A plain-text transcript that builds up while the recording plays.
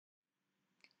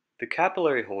The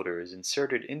capillary holder is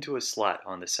inserted into a slot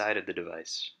on the side of the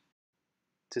device.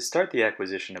 To start the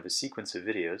acquisition of a sequence of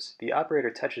videos, the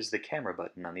operator touches the camera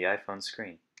button on the iPhone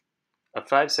screen. A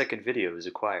 5-second video is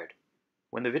acquired.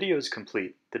 When the video is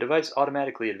complete, the device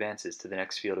automatically advances to the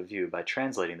next field of view by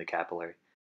translating the capillary.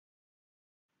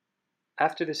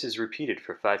 After this is repeated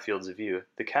for 5 fields of view,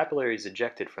 the capillary is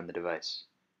ejected from the device.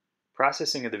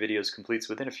 Processing of the videos completes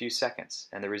within a few seconds,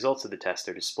 and the results of the test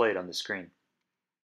are displayed on the screen.